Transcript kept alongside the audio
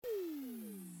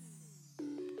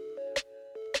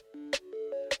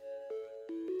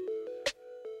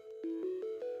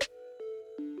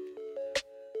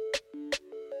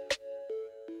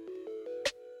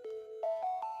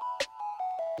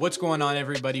What's going on,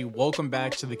 everybody? Welcome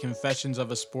back to the Confessions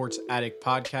of a Sports Addict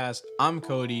podcast. I'm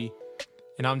Cody.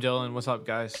 And I'm Dylan. What's up,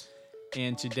 guys?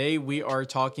 And today we are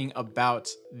talking about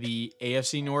the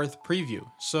AFC North preview.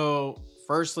 So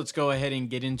first, let's go ahead and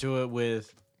get into it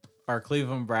with our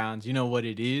Cleveland Browns. You know what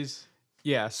it is?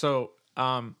 Yeah, so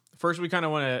first we kind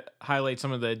of want to highlight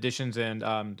some of the additions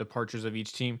and departures of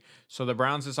each team. So the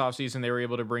Browns this offseason, they were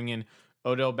able to bring in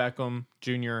Odell Beckham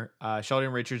Jr.,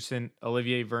 Sheldon Richardson,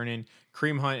 Olivier Vernon,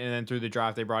 Kareem Hunt, and then through the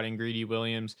draft they brought in Greedy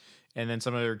Williams. And then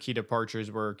some of their key departures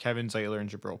were Kevin Zeitler and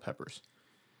Jabril Peppers.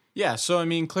 Yeah, so I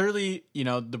mean, clearly,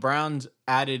 the Browns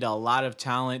added a lot of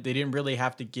talent. They didn't really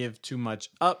have to give too much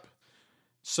up.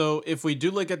 So if we do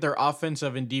look at their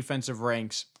offensive and defensive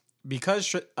ranks,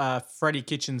 because Freddie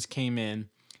Kitchens came in,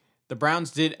 the Browns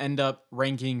did end up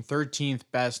ranking 13th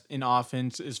best in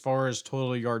offense as far as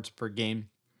total yards per game.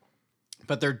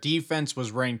 But their defense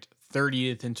was ranked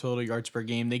 30th in total yards per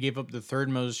game. They gave up the third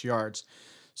most yards.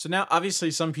 So now, obviously,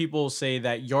 some people say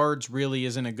that yards really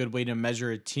isn't a good way to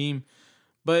measure a team.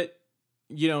 But,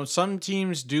 some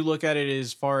teams do look at it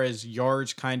as far as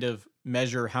yards kind of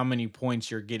measure how many points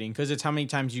you're getting, because it's how many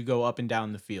times you go up and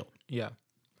down the field. Yeah.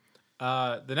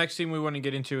 The next team we want to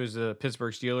get into is the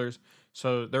Pittsburgh Steelers.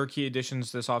 So their key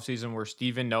additions this offseason were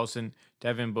Steven Nelson,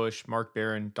 Devin Bush, Mark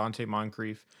Barron, Dante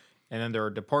Moncrief. And then their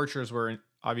departures were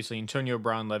obviously Antonio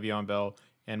Brown, Le'Veon Bell,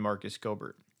 and Marcus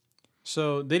Gilbert.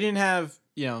 So they didn't have,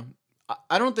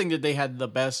 I don't think that they had the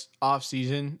best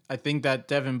offseason. I think that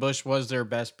Devin Bush was their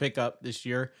best pickup this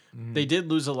year. Mm-hmm. They did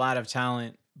lose a lot of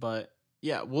talent, but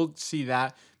yeah, we'll see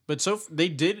that. But so they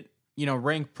did,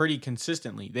 rank pretty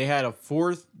consistently. They had a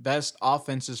fourth best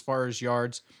offense as far as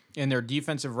yards, and their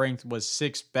defensive rank was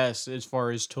sixth best as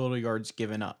far as total yards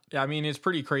given up. Yeah, I mean, it's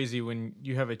pretty crazy when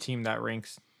you have a team that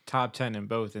ranks top 10 in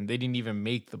both, and they didn't even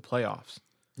make the playoffs.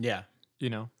 Yeah.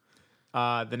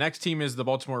 The next team is the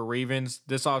Baltimore Ravens.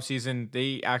 This offseason,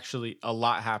 a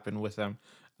lot happened with them.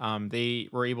 They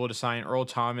were able to sign Earl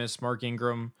Thomas, Mark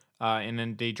Ingram, and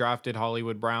then they drafted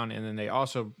Hollywood Brown, and then they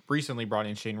also recently brought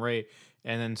in Shane Ray.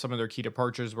 And then some of their key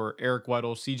departures were Eric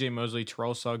Weddle, C.J. Mosley,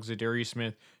 Terrell Suggs, Zadarius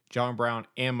Smith, John Brown,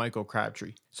 and Michael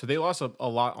Crabtree. So they lost a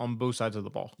lot on both sides of the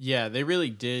ball. Yeah, they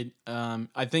really did.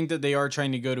 I think that they are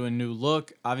trying to go to a new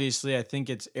look. Obviously, I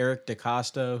think it's Eric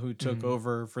DeCosta who took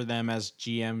over for them as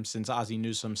GM since Ozzie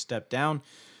Newsome stepped down.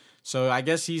 So I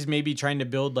guess he's maybe trying to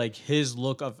build like his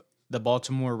look of the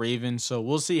Baltimore Ravens. So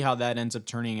we'll see how that ends up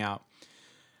turning out.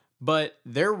 But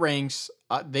their ranks,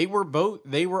 they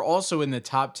were also in the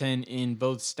top 10 in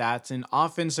both stats. In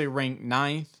offense, they ranked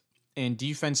 9th. In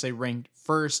defense, they ranked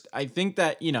 1st. I think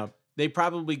that, they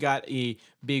probably got a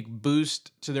big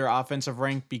boost to their offensive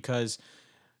rank because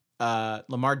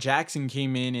Lamar Jackson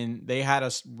came in and they had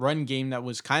a run game that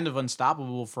was kind of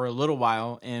unstoppable for a little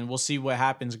while. And we'll see what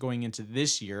happens going into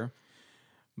this year.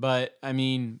 But, I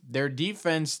mean, their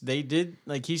defense, they did,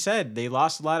 like he said, they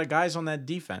lost a lot of guys on that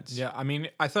defense. Yeah, I mean,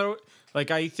 I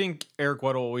think Eric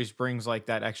Weddle always brings,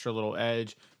 that extra little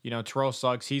edge. Terrell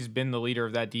Suggs, he's been the leader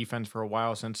of that defense for a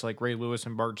while since, Ray Lewis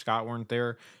and Bart Scott weren't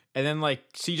there. And then,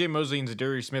 C.J. Mosley and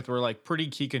Zadarius Smith were, pretty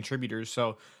key contributors.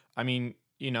 So, I mean,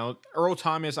 Earl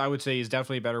Thomas, I would say, is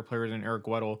definitely a better player than Eric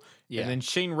Weddle. Yeah. And then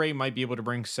Shane Ray might be able to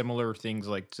bring similar things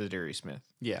like Zadarius Smith.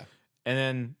 Yeah. And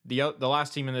then the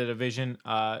last team in the division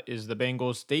is the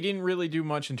Bengals. They didn't really do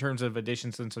much in terms of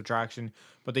additions and subtraction,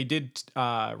 but they did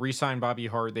re-sign Bobby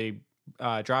Hart. They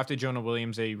drafted Jonah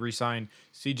Williams. They re-signed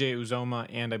C.J. Uzoma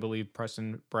and I believe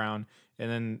Preston Brown.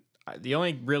 And then the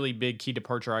only really big key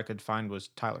departure I could find was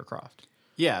Tyler Kroft.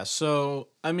 Yeah, so,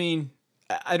 I mean,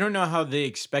 I don't know how they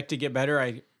expect to get better.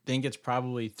 I think it's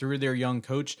probably through their young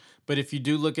coach. But if you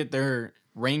do look at their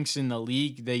ranks in the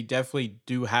league, they definitely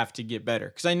do have to get better.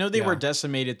 Because I know they were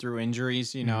decimated through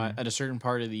injuries, at a certain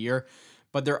part of the year.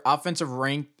 But their offensive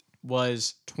rank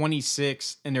was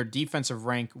 26th and their defensive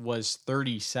rank was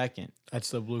 32nd. That's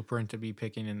the blueprint to be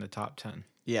picking in the top 10.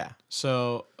 Yeah.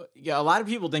 So, a lot of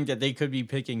people think that they could be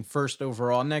picking first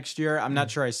overall next year. I'm not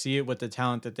sure I see it with the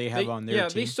talent that they have on their team. Yeah,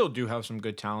 they still do have some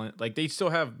good talent. They still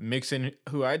have Mixon,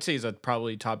 who I'd say is a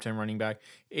probably top 10 running back.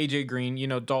 AJ Green,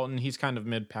 Dalton, he's kind of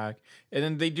mid-pack. And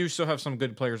then they do still have some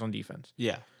good players on defense.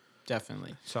 Yeah,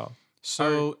 definitely.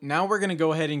 So now we're going to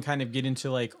go ahead and kind of get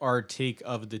into our take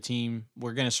of the team.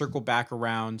 We're going to circle back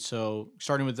around. So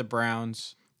starting with the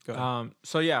Browns.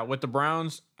 With the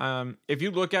Browns, if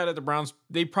you look at it, the Browns,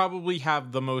 they probably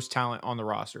have the most talent on the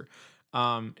roster.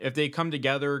 If they come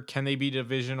together, can they be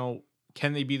divisional?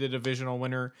 Can they be the divisional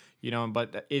winner?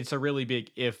 But it's a really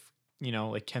big if.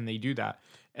 Can they do that?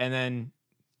 And then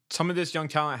some of this young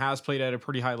talent has played at a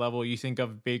pretty high level. You think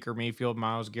of Baker Mayfield,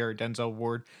 Myles Garrett, Denzel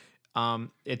Ward.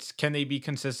 It's can they be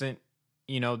consistent?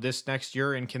 this next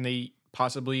year, and can they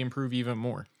possibly improve even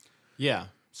more? Yeah.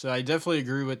 So I definitely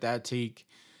agree with that take.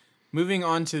 Moving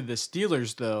on to the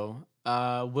Steelers, though,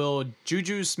 will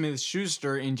Juju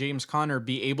Smith-Schuster and James Conner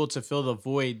be able to fill the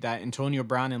void that Antonio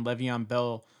Brown and Le'Veon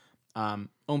Bell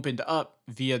opened up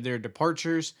via their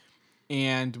departures?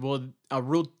 And will a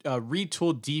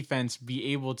retooled defense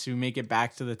be able to make it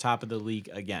back to the top of the league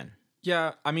again?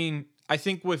 Yeah, I mean, I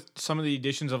think with some of the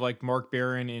additions of like Mark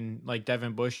Barron and like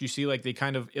Devin Bush, you see like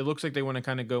it looks like they want to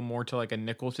kind of go more to like a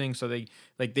nickel thing. So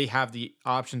they have the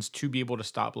options to be able to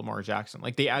stop Lamar Jackson.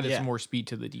 Like they added some more speed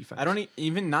to the defense. I don't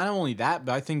even not only that,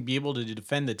 but I think be able to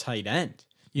defend the tight end.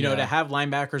 To have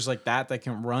linebackers like that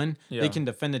can run, they can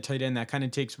defend the tight end. That kind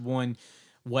of takes one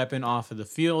weapon off of the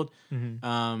field.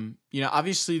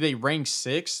 Obviously they rank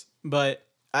 6th, but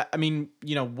I mean,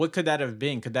 what could that have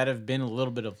been? Could that have been a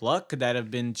little bit of luck? Could that have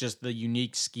been just the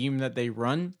unique scheme that they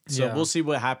run? So we'll see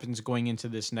what happens going into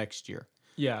this next year.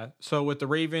 Yeah. So with the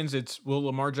Ravens, will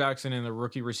Lamar Jackson and the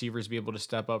rookie receivers be able to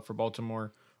step up for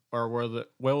Baltimore, or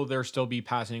will there still be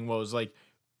passing woes? Like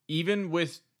even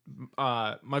with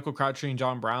Michael Crabtree and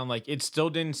John Brown, like it still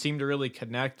didn't seem to really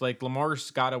connect. Like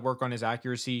Lamar's got to work on his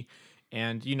accuracy.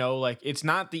 And, like it's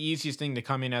not the easiest thing to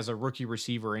come in as a rookie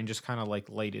receiver and just kind of like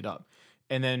light it up.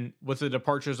 And then with the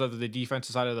departures of the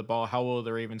defensive side of the ball, how will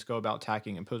the Ravens go about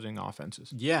attacking and opposing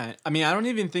offenses? Yeah. I mean, I don't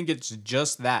even think it's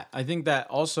just that. I think that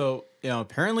also,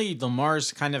 apparently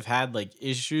Lamar's kind of had like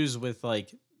issues with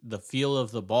like the feel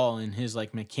of the ball and his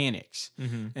like mechanics.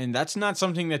 And that's not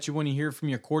something that you want to hear from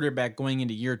your quarterback going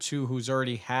into year 2, who's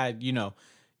already had,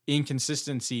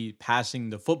 inconsistency passing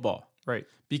the football. Right.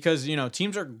 Because,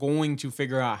 teams are going to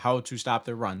figure out how to stop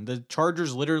the run. The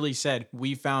Chargers literally said,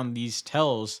 we found these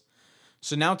tells.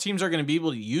 So now teams are going to be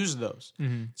able to use those.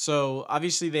 So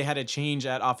obviously they had a change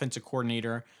at offensive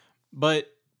coordinator, but,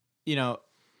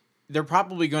 they're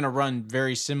probably going to run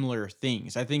very similar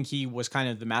things. I think he was kind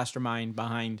of the mastermind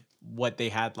behind what they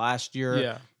had last year.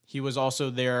 Yeah. He was also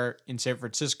there in San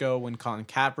Francisco when Colin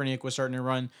Kaepernick was starting to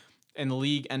run, and the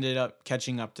league ended up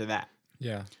catching up to that.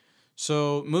 Yeah.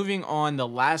 So moving on, the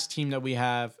last team that we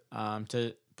have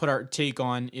to put our take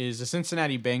on is the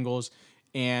Cincinnati Bengals.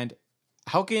 And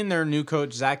how can their new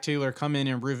coach, Zach Taylor, come in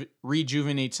and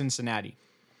rejuvenate Cincinnati?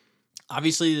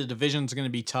 Obviously, the division is going to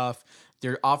be tough.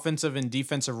 Their offensive and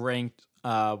defensive rank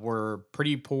were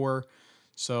pretty poor.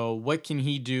 So what can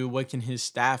he do? What can his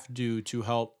staff do to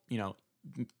help,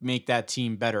 make that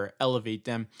team better, elevate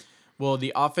them? Well,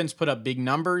 the offense put up big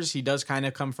numbers. He does kind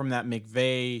of come from that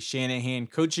McVay, Shanahan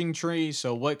coaching tree.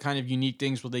 So what kind of unique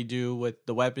things will they do with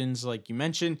the weapons, like you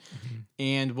mentioned?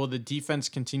 And will the defense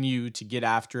continue to get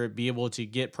after it, be able to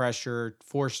get pressure,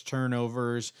 force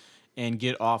turnovers, and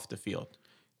get off the field?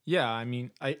 Yeah, I mean,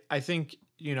 I think,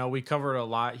 we covered a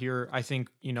lot here. I think,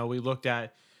 we looked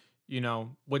at,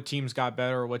 what teams got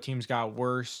better, what teams got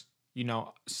worse,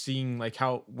 seeing like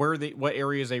what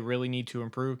areas they really need to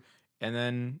improve. And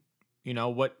then,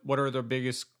 what are the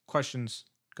biggest questions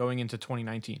going into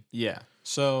 2019? Yeah.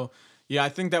 So, I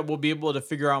think that we'll be able to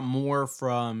figure out more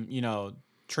from,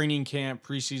 training camp,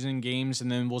 preseason games, and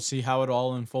then we'll see how it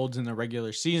all unfolds in the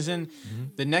regular season.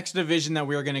 The next division that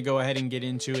we're going to go ahead and get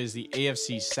into is the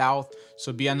AFC South.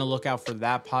 So be on the lookout for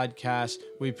that podcast.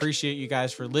 We appreciate you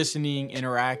guys for listening,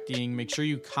 interacting. Make sure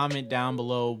you comment down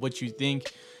below what you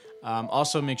think.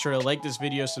 Also, make sure to like this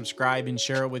video, subscribe, and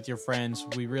share it with your friends.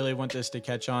 We really want this to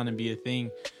catch on and be a thing.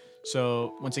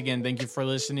 So once again, thank you for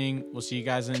listening. We'll see you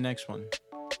guys in the next one.